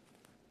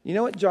 You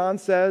know what John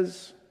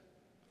says?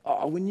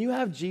 When you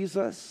have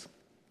Jesus,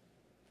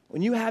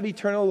 when you have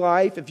eternal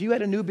life, if you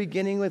had a new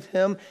beginning with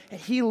him, and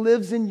he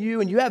lives in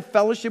you, and you have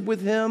fellowship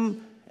with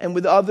him and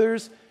with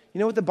others, you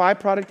know what the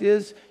byproduct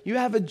is? You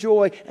have a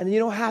joy, and you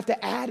don't have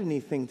to add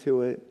anything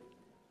to it.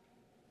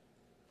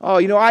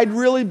 I'd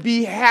really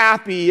be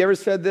happy. You ever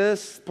said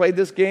this? Played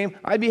this game?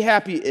 I'd be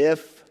happy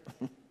if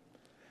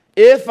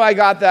I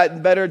got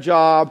that better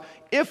job,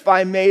 if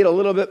I made a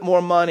little bit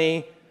more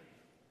money,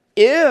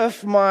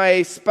 if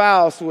my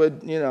spouse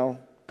would,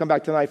 come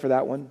back tonight for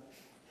that one.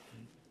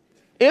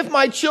 If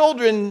my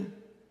children,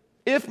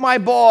 if my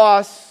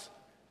boss,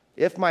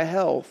 if my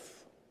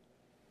health.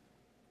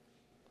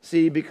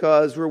 See,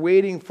 because we're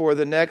waiting for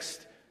the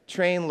next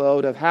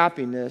trainload of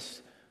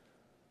happiness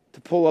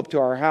to pull up to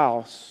our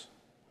house.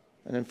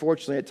 And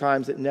unfortunately, at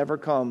times, it never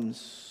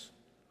comes.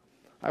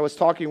 I was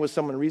talking with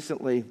someone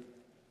recently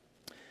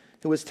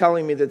who was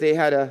telling me that they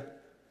had a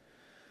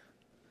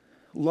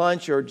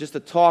lunch or just a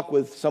talk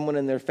with someone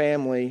in their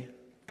family.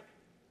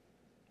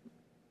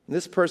 And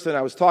this person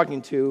I was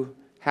talking to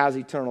has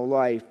eternal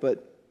life,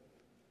 but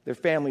their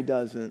family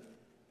doesn't.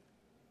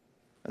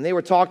 And they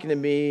were talking to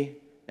me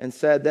and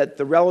said that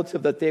the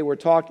relative that they were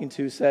talking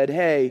to said,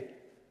 "Hey,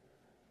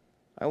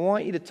 I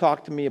want you to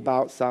talk to me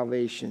about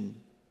salvation,"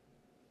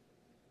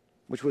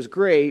 which was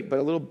great, but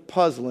a little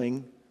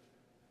puzzling.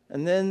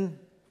 And then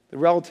the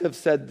relative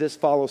said this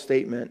follow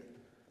statement,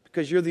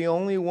 "Because you're the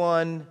only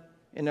one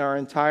in our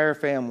entire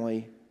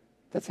family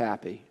that's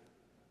happy."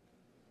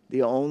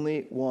 The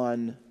only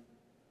one.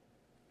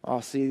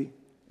 See,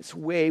 it's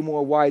way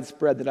more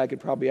widespread than I could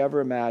probably ever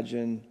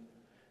imagine.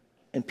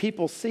 And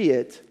people see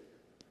it.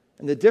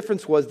 And the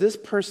difference was this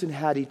person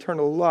had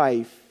eternal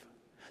life.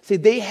 See,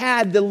 they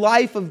had the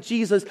life of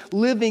Jesus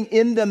living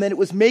in them, and it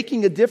was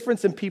making a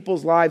difference in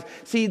people's lives.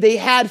 See, they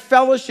had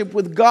fellowship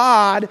with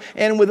God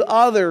and with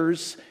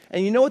others.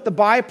 And you know what the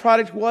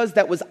byproduct was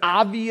that was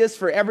obvious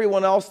for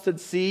everyone else to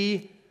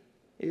see?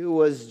 It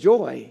was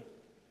joy.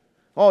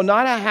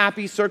 Not a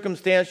happy,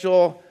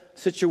 circumstantial,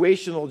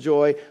 situational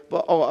joy,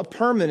 but a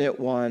permanent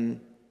one.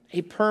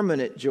 A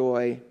permanent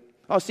joy.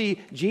 See,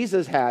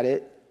 Jesus had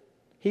it.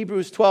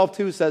 Hebrews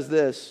 12:2 says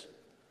this,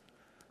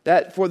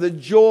 that for the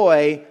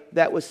joy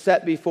that was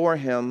set before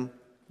him,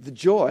 the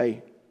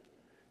joy.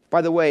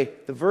 By the way,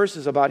 the verse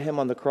is about him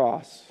on the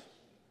cross.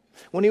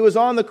 When he was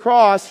on the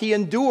cross, he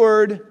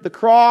endured the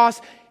cross.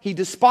 He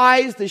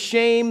despised the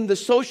shame, the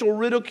social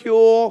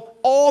ridicule,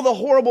 all the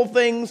horrible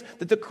things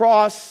that the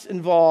cross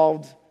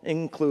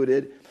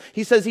included.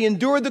 He says he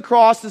endured the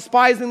cross,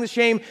 despising the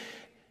shame,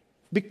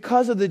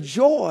 because of the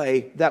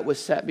joy that was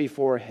set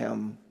before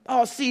him.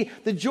 See,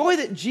 the joy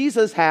that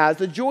Jesus has,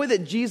 the joy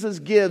that Jesus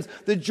gives,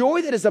 the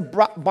joy that is a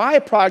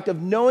byproduct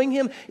of knowing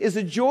him is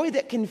a joy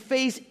that can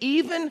face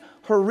even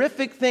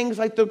horrific things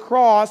like the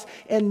cross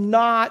and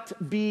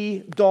not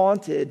be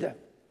daunted.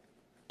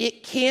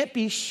 It can't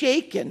be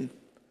shaken.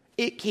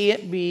 It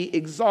can't be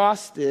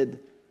exhausted.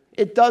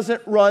 It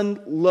doesn't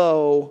run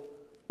low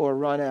or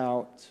run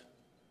out.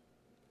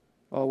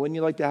 Wouldn't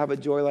you like to have a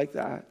joy like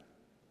that?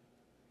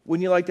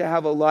 Wouldn't you like to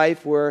have a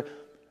life where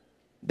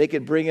they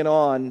could bring it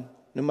on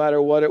no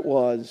matter what it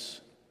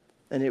was,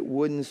 and it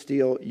wouldn't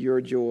steal your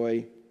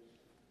joy?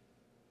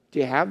 Do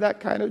you have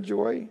that kind of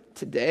joy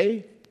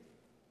today?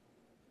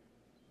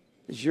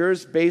 Is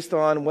yours based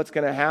on what's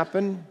going to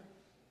happen?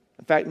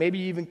 In fact, maybe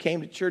you even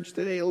came to church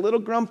today a little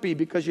grumpy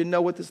because you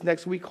know what this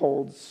next week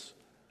holds.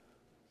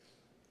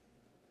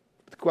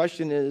 The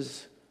question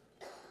is,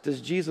 does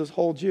Jesus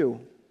hold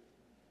you?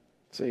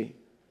 See,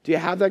 do you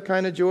have that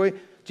kind of joy?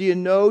 Do you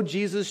know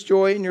Jesus'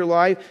 joy in your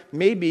life?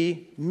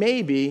 Maybe,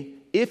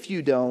 if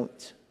you don't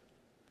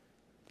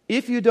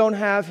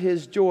have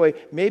his joy,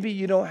 maybe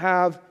you don't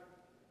have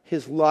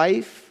his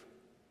life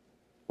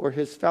or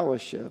his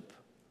fellowship.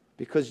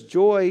 Because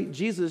joy,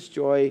 Jesus'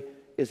 joy,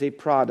 is a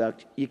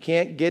product. You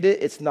can't get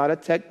it. It's not a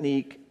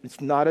technique. It's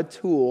not a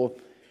tool.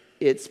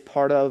 It's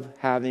part of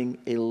having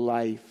a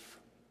life.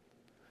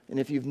 And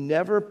if you've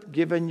never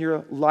given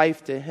your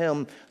life to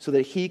him so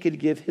that he could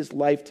give his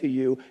life to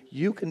you,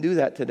 you can do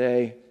that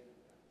today.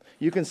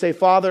 You can say,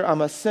 "Father, I'm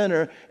a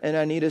sinner and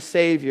I need a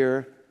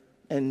Savior,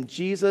 and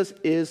Jesus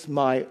is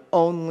my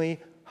only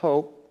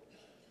hope.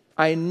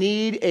 I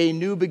need a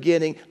new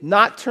beginning,"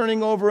 not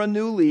turning over a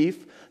new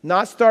leaf,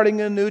 not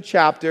starting a new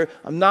chapter.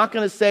 I'm not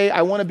going to say,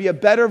 "I want to be a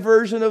better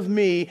version of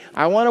me.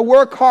 I want to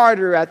work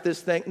harder at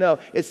this thing." No,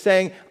 it's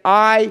saying,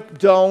 "I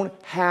don't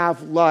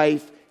have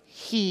life.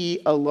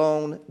 He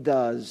alone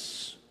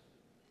does."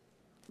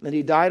 And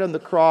he died on the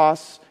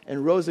cross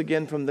and rose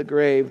again from the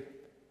grave.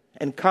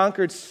 and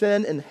conquered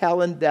sin and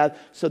hell and death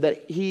so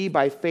that he,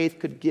 by faith,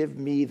 could give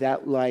me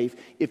that life.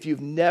 If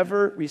you've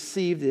never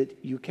received it,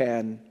 you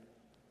can.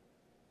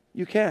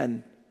 You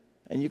can.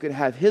 And you can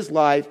have his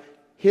life,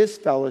 his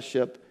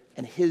fellowship,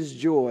 and his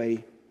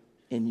joy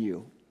in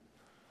you.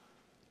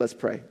 Let's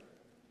pray.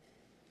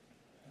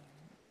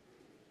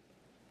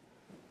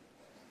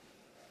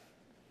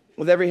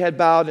 With every head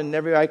bowed and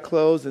every eye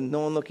closed and no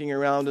one looking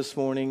around this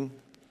morning,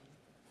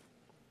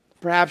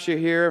 perhaps you're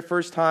here,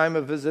 first time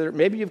a visitor.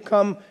 Maybe you've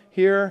come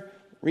here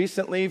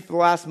recently for the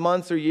last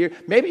months or year.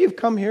 Maybe you've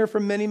come here for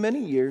many, many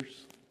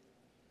years.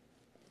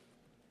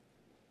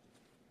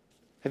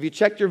 Have you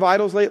checked your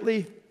vitals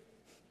lately?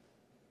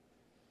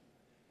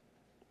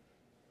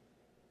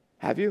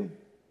 Have you?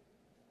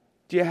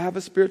 Do you have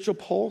a spiritual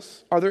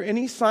pulse? Are there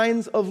any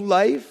signs of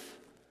life?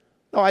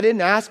 No, I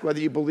didn't ask whether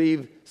you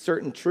believe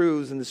certain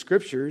truths in the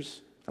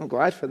Scriptures. I'm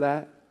glad for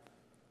that.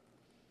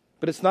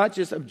 But it's not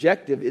just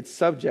objective, it's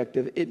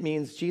subjective. It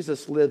means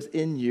Jesus lives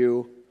in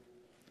you,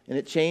 and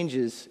it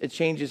changes. It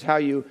changes how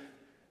you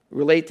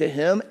relate to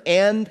him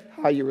and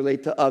how you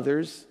relate to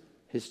others,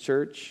 his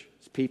church,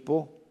 his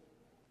people.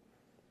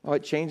 Oh,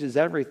 it changes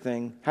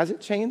everything. Has it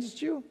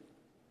changed you?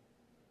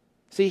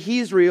 See,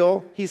 he's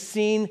real. He's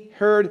seen,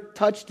 heard,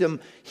 touched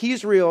him.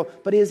 He's real,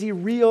 but is he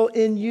real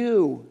in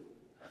you?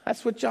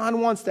 That's what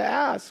John wants to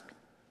ask.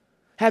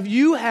 Have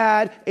you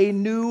had a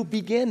new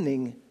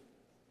beginning?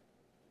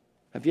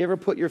 Have you ever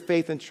put your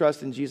faith and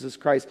trust in Jesus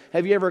Christ?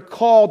 Have you ever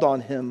called on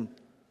him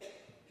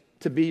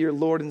to be your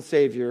Lord and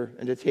Savior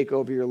and to take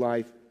over your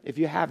life? If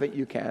you haven't,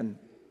 you can.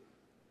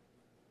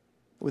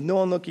 With no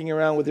one looking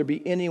around, would there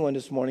be anyone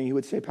this morning who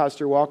would say,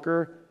 Pastor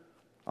Walker,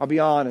 I'll be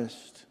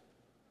honest,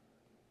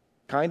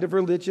 kind of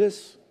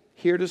religious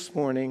here this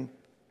morning,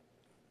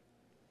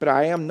 but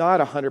I am not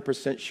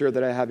 100% sure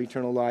that I have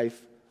eternal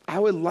life. I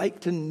would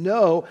like to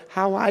know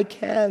how I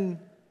can.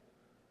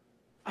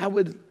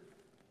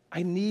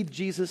 I need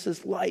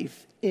Jesus'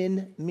 life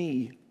in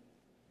me.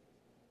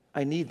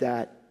 I need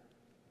that.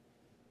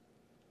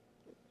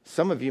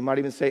 Some of you might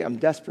even say, I'm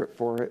desperate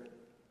for it.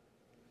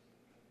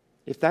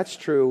 If that's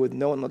true, with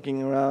no one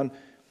looking around,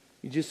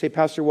 you just say,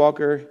 Pastor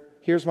Walker,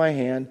 here's my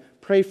hand.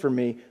 Pray for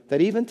me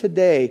that even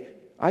today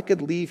I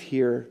could leave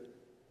here.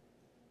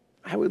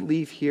 I would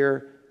leave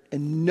here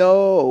and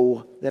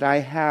know that I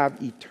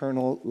have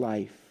eternal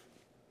life.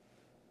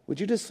 Would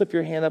you just slip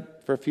your hand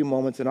up for a few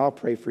moments and I'll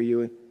pray for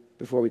you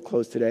before we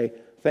close today.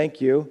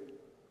 Thank you.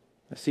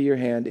 I see your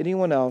hand.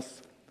 Anyone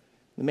else?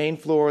 The main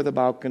floor or the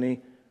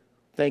balcony?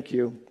 Thank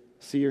you.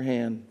 I see your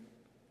hand.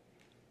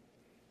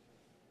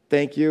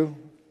 Thank you.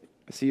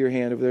 I see your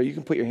hand over there. You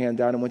can put your hand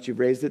down, and once you've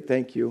raised it,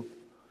 thank you.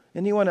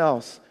 Anyone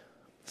else?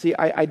 See,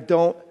 I'm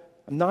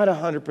not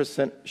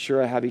 100%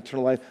 sure I have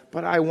eternal life,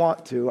 but I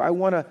want to. I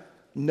want to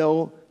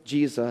know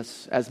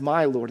Jesus as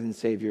my Lord and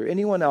Savior.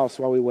 Anyone else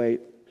while we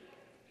wait?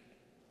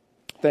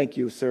 Thank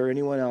you, sir.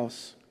 Anyone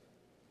else?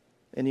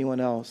 Anyone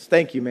else?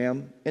 Thank you,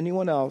 ma'am.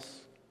 Anyone else?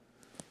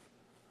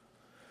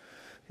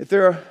 If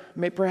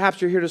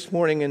perhaps you're here this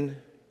morning and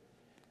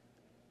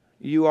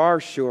you are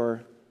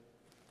sure,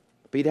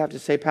 but you'd have to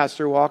say,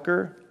 Pastor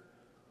Walker,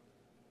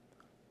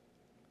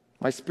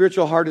 my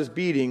spiritual heart is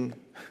beating,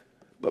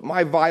 but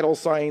my vital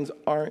signs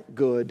aren't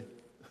good.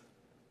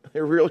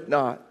 They're really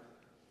not.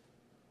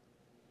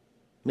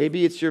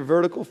 Maybe it's your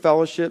vertical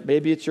fellowship.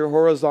 Maybe it's your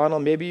horizontal.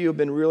 Maybe you've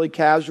been really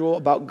casual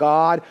about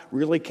God,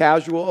 really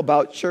casual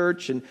about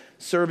church and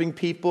serving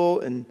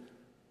people and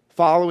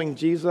following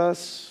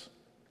Jesus.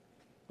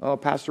 Oh,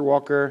 Pastor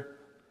Walker,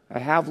 I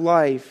have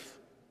life,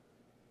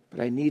 but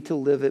I need to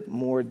live it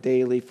more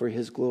daily for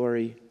his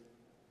glory.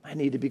 I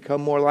need to become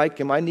more like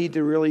him. I need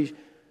to really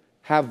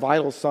have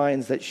vital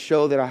signs that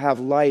show that I have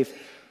life,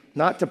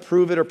 not to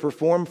prove it or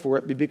perform for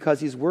it, but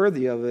because he's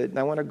worthy of it, and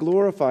I want to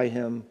glorify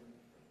him.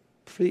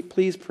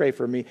 Please pray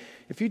for me.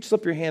 If you'd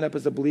slip your hand up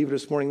as a believer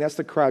this morning, that's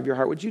the cry of your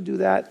heart. Would you do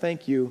that?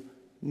 Thank you.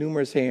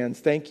 Numerous hands.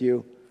 Thank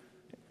you.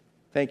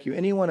 Thank you.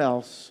 Anyone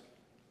else?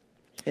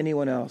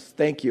 Anyone else?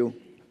 Thank you.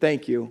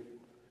 Thank you.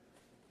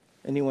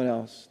 Anyone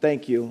else?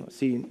 Thank you. I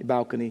see the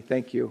balcony.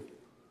 Thank you.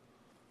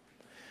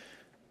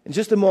 In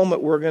just a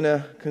moment, we're going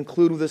to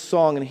conclude with this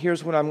song, and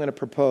here's what I'm going to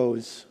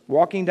propose.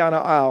 Walking down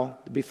an aisle,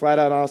 to be flat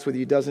out honest with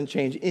you, doesn't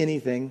change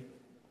anything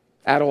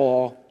at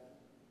all.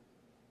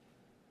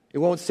 It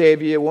won't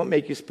save you. It won't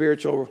make you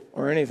spiritual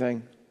or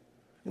anything.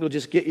 It'll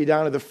just get you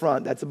down to the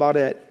front. That's about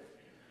it.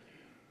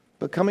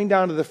 But coming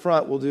down to the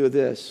front will do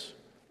this.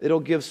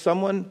 It'll give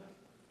someone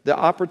the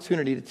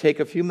opportunity to take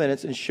a few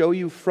minutes and show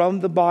you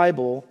from the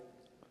Bible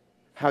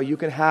how you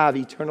can have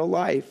eternal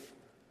life.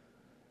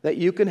 That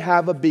you can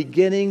have a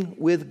beginning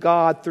with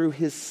God through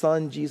his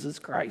Son, Jesus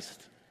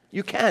Christ.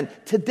 You can.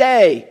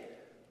 Today,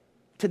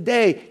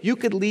 you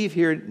could leave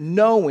here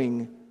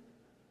knowing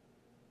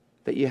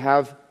that you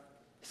have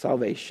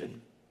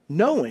salvation.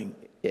 Knowing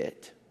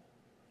it.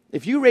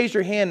 If you raise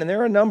your hand, and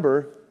there are a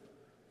number,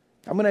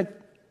 I'm going to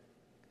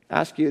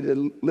ask you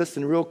to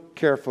listen real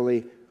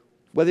carefully.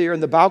 Whether you're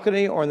in the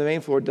balcony or on the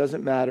main floor, it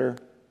doesn't matter.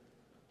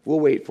 We'll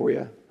wait for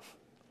you.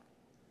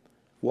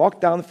 Walk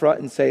down the front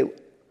and say,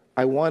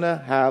 I want to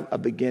have a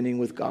beginning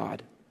with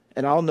God.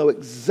 And I'll know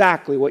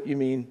exactly what you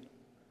mean.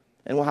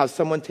 And we'll have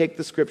someone take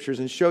the scriptures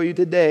and show you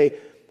today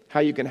how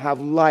you can have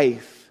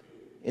life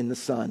in the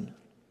Son.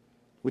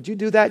 Would you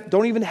do that?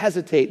 Don't even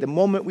hesitate. The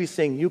moment we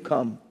sing, you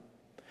come.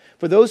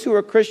 For those who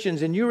are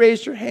Christians and you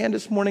raised your hand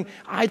this morning,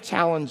 I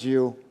challenge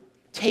you.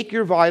 Take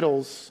your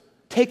vitals.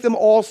 Take them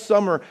all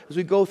summer as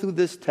we go through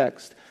this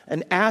text.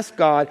 And ask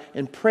God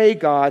and pray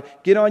God.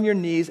 Get on your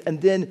knees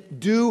and then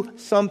do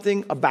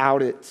something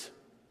about it.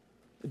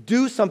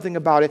 Do something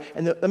about it.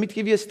 And let me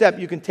give you a step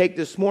you can take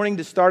this morning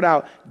to start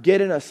out.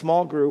 Get in a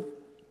small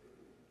group.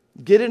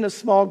 Get in a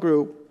small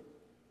group.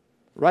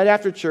 Right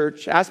after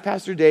church, ask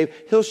Pastor Dave.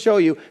 He'll show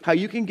you how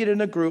you can get in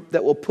a group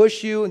that will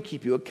push you and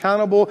keep you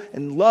accountable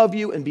and love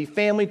you and be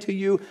family to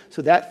you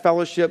so that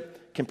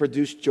fellowship can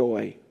produce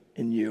joy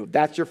in you.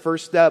 That's your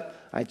first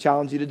step. I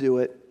challenge you to do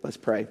it. Let's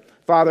pray.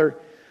 Father,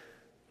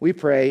 we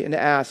pray and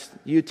ask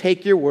you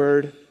take your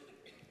word,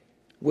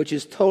 which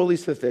is totally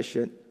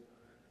sufficient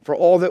for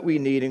all that we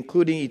need,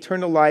 including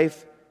eternal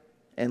life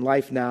and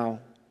life now.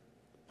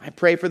 I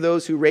pray for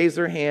those who raise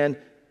their hand,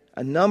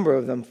 a number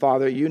of them,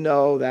 Father. You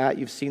know that.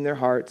 You've seen their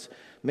hearts.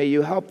 May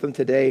you help them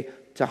today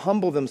to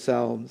humble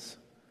themselves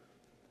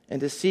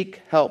and to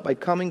seek help by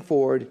coming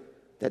forward,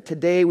 that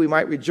today we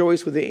might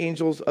rejoice with the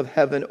angels of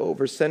heaven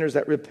over sinners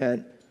that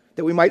repent,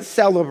 that we might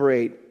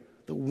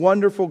celebrate the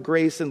wonderful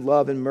grace and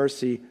love and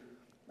mercy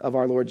of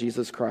our Lord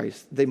Jesus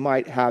Christ. They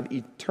might have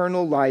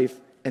eternal life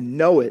and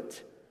know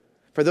it.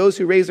 For those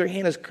who raise their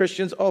hand as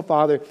Christians, oh,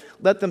 Father,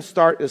 let them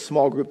start a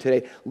small group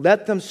today.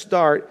 Let them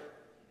start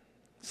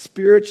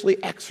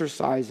spiritually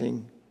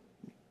exercising,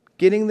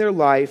 getting their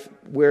life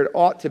where it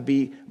ought to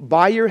be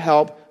by your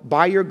help,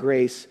 by your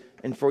grace,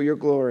 and for your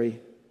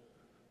glory.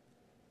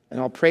 And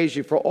I'll praise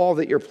you for all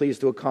that you're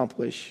pleased to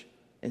accomplish.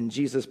 In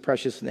Jesus'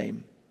 precious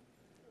name,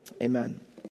 amen.